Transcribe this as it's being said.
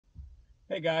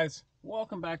Hey guys,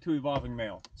 welcome back to Evolving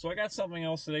Mail. So I got something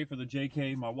else today for the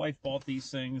JK. My wife bought these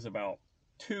things about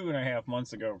 2.5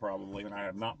 months ago probably, and I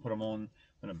have not put them on.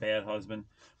 Been a bad husband,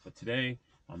 but today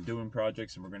I'm doing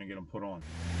projects and we're going to get them put on.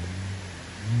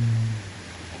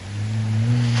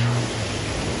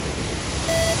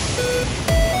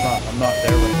 I'm not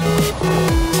there right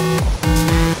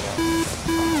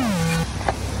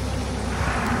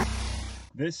now.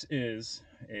 This is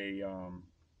a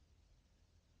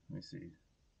let me see,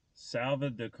 Salva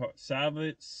Dakar,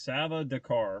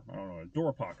 I don't know,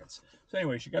 door pockets. So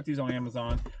anyway, she got these on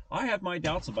Amazon. I have my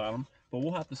doubts about them, but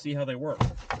we'll have to see how they work.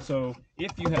 So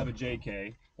if you have a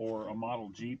JK or a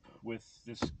model Jeep with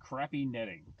this crappy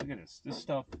netting, look at this. This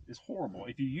stuff is horrible.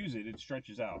 If you use it, it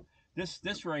stretches out.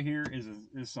 This right here is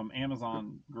some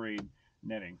Amazon grade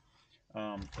netting.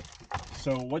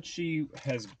 So what she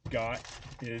has got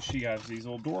is she has these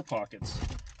little door pockets.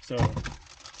 So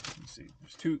let's see,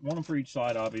 there's one for each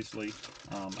side, obviously.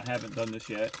 I haven't done this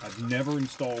yet. I've never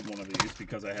installed one of these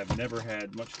because I have never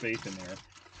had much faith in there,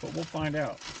 but we'll find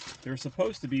out. There's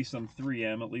supposed to be some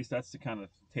 3M, at least that's the kind of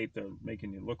tape they're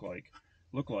making you look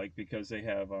like because they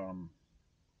have,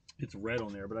 it's red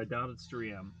on there, but I doubt it's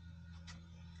 3M.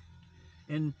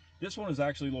 And this one is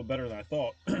actually a little better than I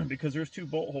thought because there's 2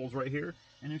 bolt holes right here,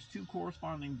 and there's 2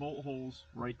 corresponding bolt holes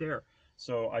right there.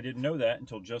 So I didn't know that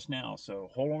until just now. So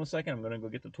hold on a second. I'm going to go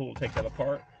get the tool to take that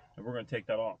apart, and we're going to take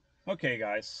that off. Okay,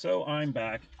 guys. So I'm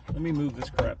back. Let me move this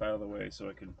crap out of the way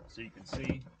so you can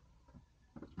see.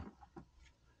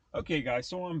 Okay, guys.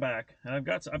 So I'm back, and I've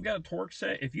got a torque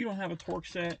set. If you don't have a torque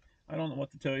set, I don't know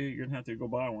what to tell you. You're gonna have to go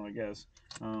buy one, I guess.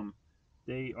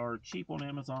 They are cheap on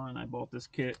Amazon. I bought this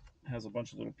kit. It has a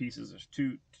bunch of little pieces. There's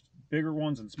 2 bigger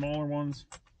ones and smaller ones,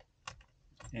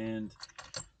 and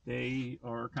they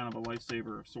are kind of a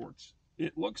lifesaver of sorts.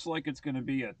 It looks like it's going to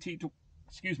be a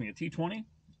T20,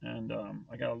 and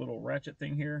I got a little ratchet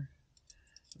thing here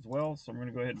as well. So I'm going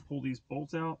to go ahead and pull these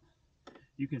bolts out.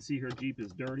 You can see her Jeep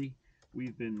is dirty.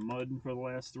 We've been mudding for the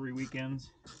last 3 weekends,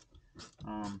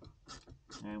 and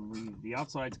the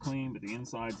outside's clean, but the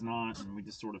inside's not. And we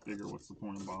just sort of figure, what's the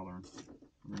point of bothering?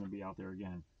 We're going to be out there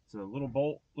again. So a little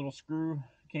bolt, little screw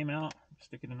came out.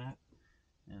 Stick it in that,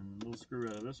 and a little screw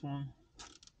out of this one.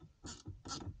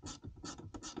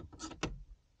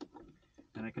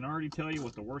 And I can already tell you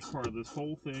what the worst part of this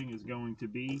whole thing is going to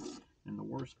be. And the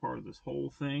worst part of this whole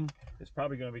thing is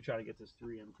probably going to be trying to get this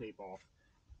 3M tape off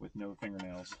with no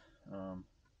fingernails. But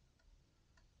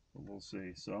we'll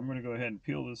see. So I'm going to go ahead and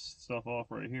peel this stuff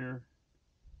off right here.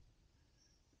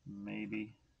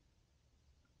 Maybe.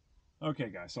 Okay,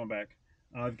 guys, so I'm back.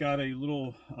 I've got a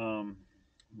little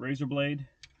razor blade.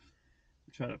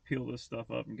 Try to peel this stuff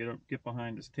up and get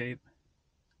behind this tape.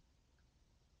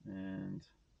 And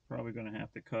probably going to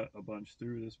have to cut a bunch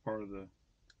through this part of the...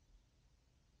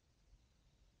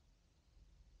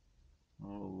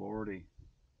 Oh lordy.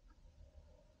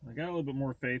 I got a little bit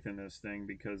more faith in this thing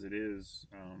because it is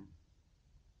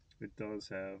it does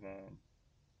have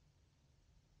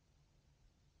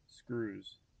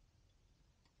screws,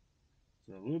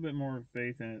 so a little bit more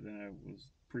faith in it than I was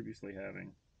previously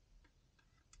having.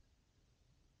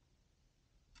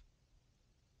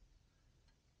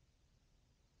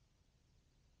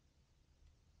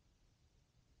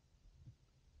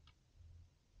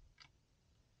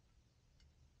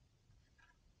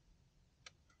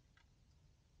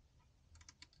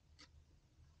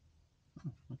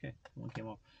 Okay, one came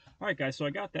off. All right, guys, so I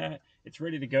got that. It's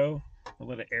ready to go. I'll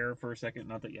let it air for a second,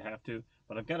 not that you have to,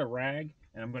 but I've got a rag,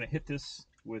 and I'm going to hit this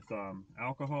with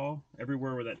alcohol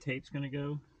everywhere where that tape's going to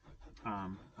go.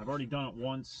 I've already done it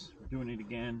once. We're doing it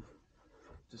again.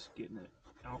 Just getting it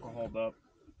alcoholed up.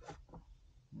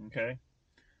 Okay,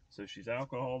 so she's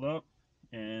alcoholed up,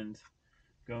 and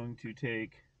going to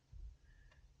take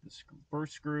the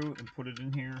first screw and put it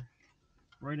in here,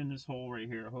 right in this hole right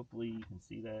here. Hopefully you can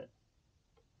see that.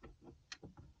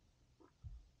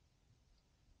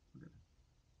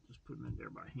 Just putting it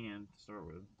there by hand to start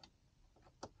with.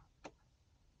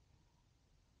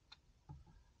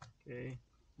 Okay,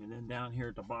 and then down here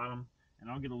at the bottom, and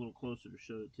I'll get a little closer to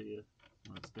show it to you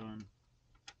when it's done.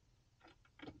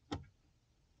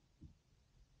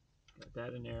 Got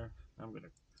that in there. I'm going to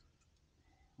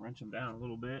wrench them down a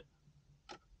little bit.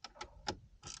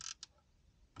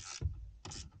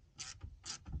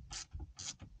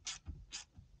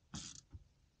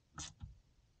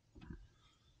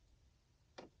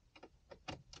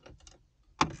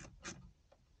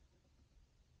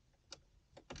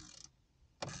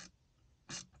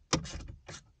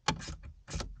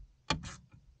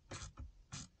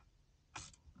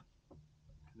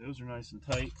 Those are nice and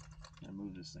tight. I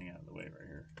move this thing out of the way right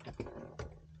here.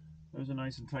 Those are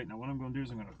nice and tight. Now what I'm going to do is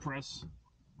I'm going to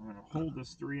hold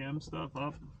this 3M stuff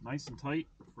up nice and tight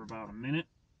for about a minute.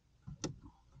 And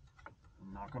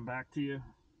I'll come back to you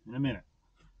in a minute.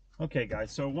 Okay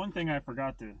guys, so one thing I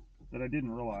forgot that I didn't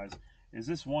realize is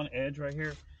this one edge right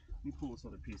here. Let me pull this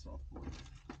other piece off for you.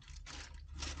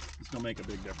 It's going to make a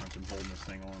big difference in holding this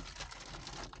thing on.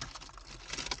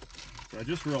 So I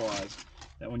just realized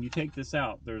that when you take this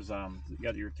out, there's you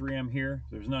got your 3M here,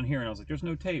 there's none here, and I was like, there's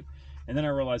no tape. And then I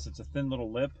realized it's a thin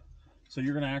little lip, so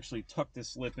you're going to actually tuck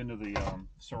this lip into the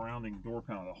surrounding door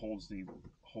panel that holds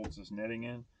this netting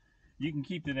in. You can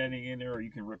keep the netting in there, or you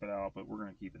can rip it out, but we're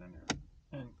going to keep it in there.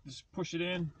 And just push it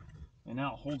in, and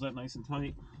now it holds that nice and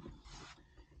tight.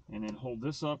 And then hold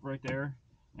this up right there.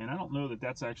 And I don't know that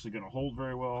that's actually going to hold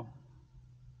very well.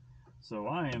 So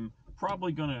I am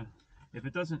probably going to, if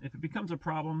it becomes a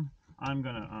problem, I'm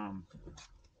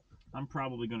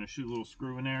probably going to shoot a little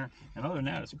screw in there. And other than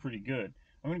that, it's pretty good.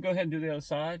 I'm going to go ahead and do the other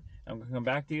side. I'm going to come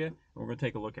back to you, and we're going to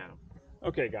take a look at them.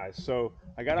 Okay, guys, so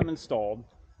I got them installed.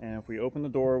 And if we open the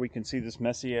door, we can see this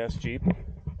messy-ass Jeep.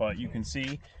 But you can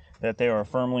see that they are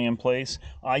firmly in place.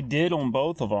 I did on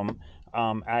both of them.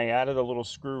 I added a little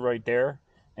screw right there.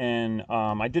 And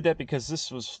I did that because it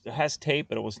has tape,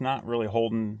 but it was not really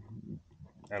holding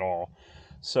at all.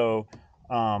 So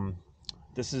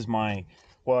this is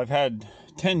well, I've had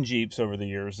 10 Jeeps over the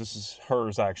years. This is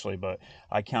hers actually, but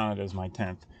I count it as my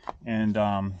 10th. And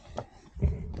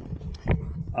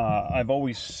I've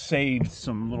always saved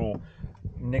some little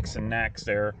nicks and knacks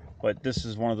there, but this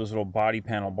is one of those little body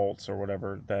panel bolts or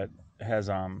whatever that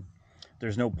has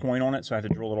there's no point on it, so I have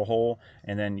to drill a little hole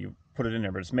and then you put it in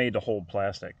there, but it's made to hold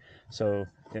plastic, so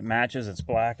it matches. It's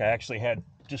black. I actually had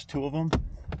just 2 of them.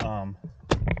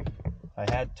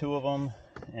 I had 2 of them,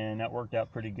 and that worked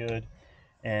out pretty good.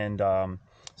 And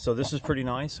so this is pretty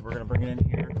nice. We're gonna bring it in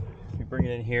here. We bring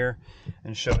it in here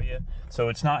and show you. So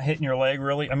it's not hitting your leg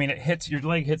really. I mean, your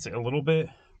leg hits it a little bit,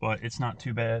 but it's not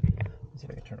too bad. Let's see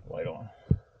if I can turn the light on.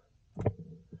 Can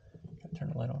I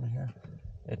turn the light on here?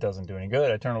 It doesn't do any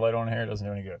good. I turn the light on here, it doesn't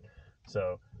do any good.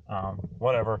 So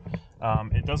whatever.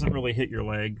 It doesn't really hit your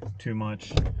leg too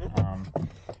much.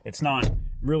 It's not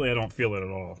really, I don't feel it at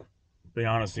all. To be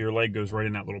honest, your leg goes right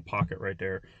in that little pocket right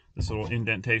there. This little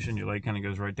indentation, your leg kind of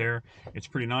goes right there. It's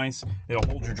pretty nice. It'll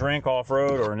hold your drink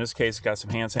off-road, or in this case, got some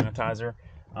hand sanitizer.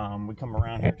 We come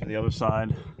around here to the other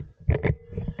side,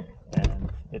 and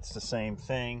it's the same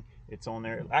thing. It's on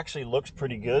there. It actually looks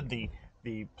pretty good. The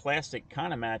plastic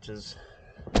kind of matches.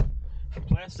 The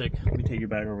plastic, let me take you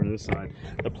back over to this side.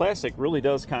 The plastic really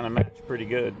does kind of match pretty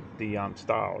good the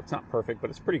style. It's not perfect, but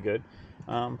it's pretty good.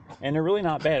 And they're really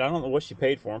not bad. I don't know what she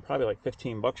paid for them, probably like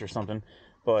 15 bucks or something.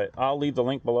 But I'll leave the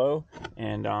link below,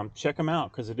 and check them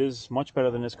out because it is much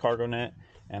better than this cargo net,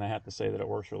 and I have to say that it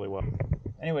works really well.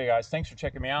 Anyway, guys, thanks for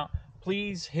checking me out.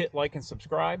 Please hit like and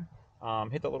subscribe.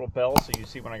 Hit the little bell so you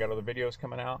see when I got other videos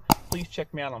coming out. Please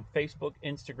check me out on Facebook,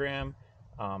 Instagram,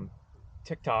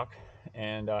 TikTok,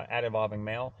 and at Evolving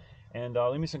Male. And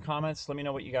leave me some comments. Let me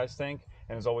know what you guys think.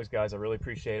 And as always, guys, I really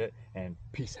appreciate it. And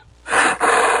peace out.